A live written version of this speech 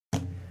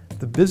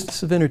The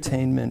business of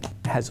entertainment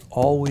has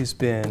always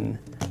been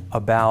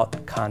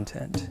about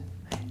content.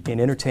 In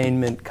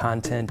entertainment,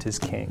 content is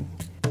king.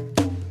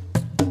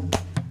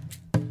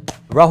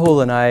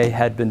 Rahul and I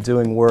had been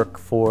doing work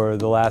for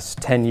the last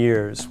 10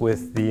 years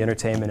with the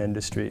entertainment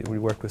industry. We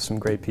worked with some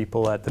great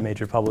people at the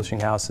major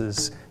publishing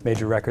houses,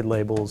 major record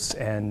labels,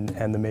 and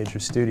the major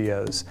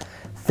studios,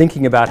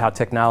 thinking about how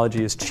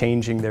technology is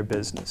changing their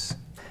business.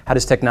 How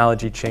does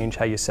technology change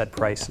how you set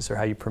prices or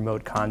how you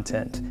promote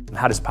content?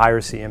 How does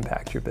piracy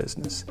impact your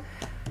business?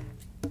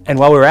 And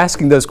while we were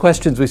asking those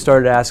questions, we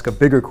started to ask a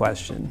bigger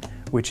question,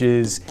 which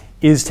is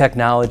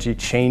technology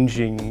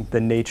changing the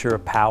nature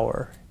of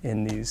power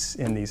in these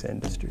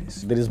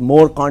industries? There is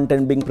more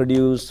content being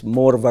produced,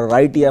 more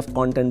variety of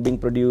content being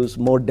produced,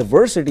 more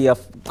diversity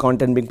of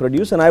content being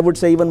produced, and I would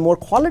say even more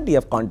quality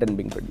of content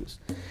being produced.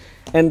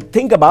 And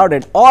think about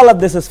it, all of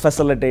this is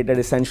facilitated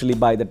essentially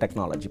by the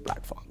technology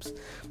platforms.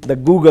 The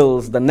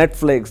Googles, the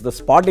Netflix, the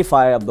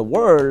Spotify of the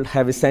world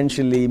have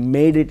essentially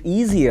made it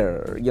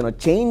easier,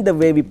 change the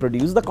way we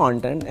produce the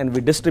content and we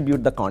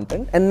distribute the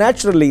content, and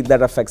naturally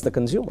that affects the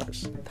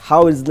consumers.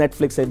 How is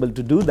Netflix able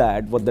to do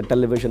that, what the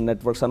television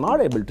networks are not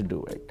able to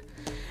do it?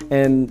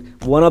 And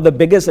one of the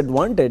biggest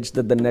advantage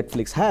that the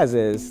Netflix has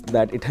is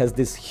that it has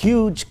this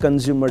huge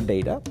consumer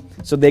data,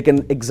 so they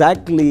can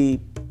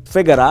exactly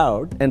figure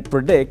out and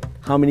predict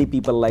how many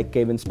people like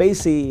Kevin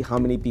Spacey, how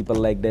many people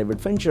like David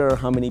Fincher,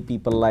 how many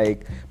people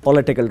like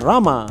political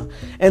drama,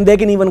 and they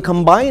can even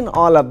combine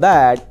all of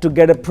that to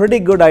get a pretty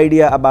good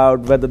idea about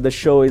whether the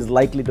show is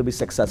likely to be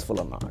successful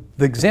or not.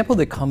 The example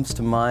that comes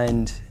to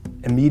mind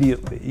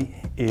immediately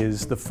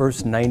is the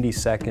first 90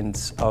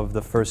 seconds of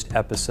the first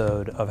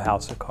episode of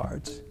House of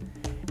Cards.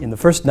 In the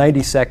first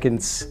 90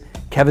 seconds,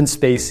 Kevin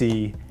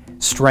Spacey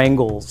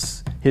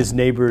strangles his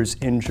neighbor's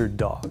injured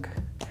dog.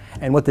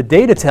 And what the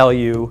data tell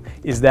you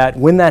is that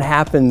when that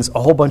happens, a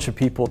whole bunch of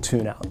people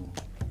tune out.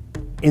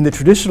 In the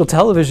traditional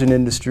television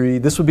industry,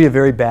 this would be a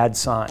very bad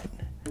sign,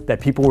 that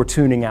people were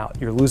tuning out.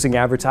 You're losing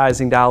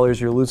advertising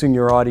dollars, you're losing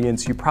your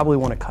audience, you probably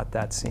want to cut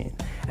that scene.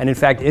 And in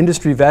fact,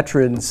 industry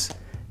veterans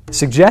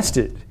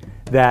suggested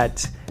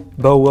that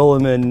Beau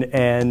Willimon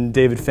and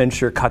David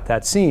Fincher cut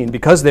that scene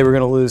because they were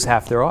going to lose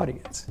half their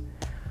audience.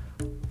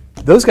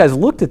 Those guys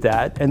looked at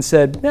that and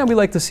said, yeah, we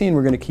like the scene,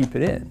 we're going to keep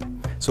it in.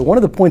 So one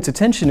of the points of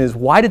tension is,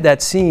 why did that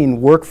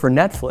scene work for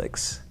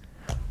Netflix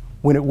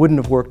when it wouldn't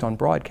have worked on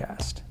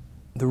broadcast?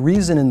 The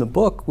reason in the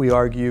book, we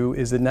argue,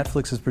 is that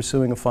Netflix is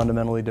pursuing a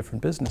fundamentally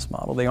different business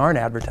model. They aren't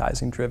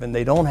advertising driven.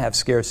 They don't have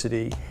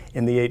scarcity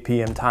in the 8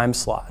 p.m. time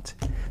slot.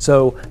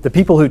 So the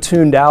people who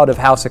tuned out of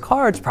House of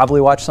Cards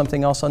probably watched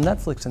something else on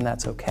Netflix, and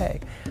that's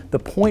okay. The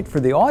point for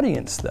the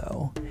audience,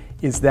 though,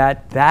 is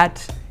that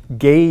that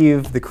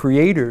gave the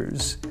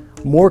creators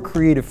more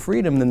creative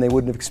freedom than they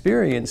would have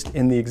experienced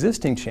in the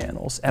existing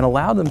channels, and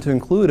allowed them to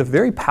include a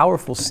very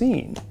powerful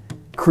scene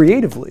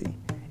creatively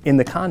in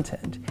the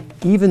content,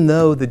 even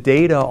though the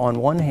data on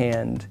one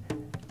hand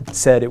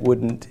said it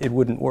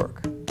wouldn't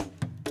work.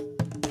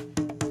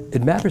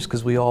 It matters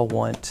because we all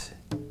want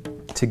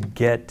to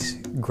get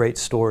great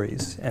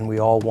stories, and we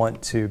all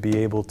want to be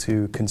able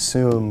to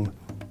consume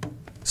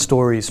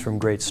stories from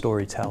great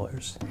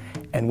storytellers.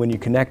 And when you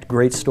connect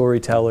great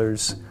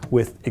storytellers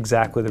with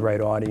exactly the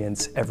right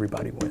audience,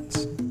 everybody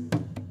wins.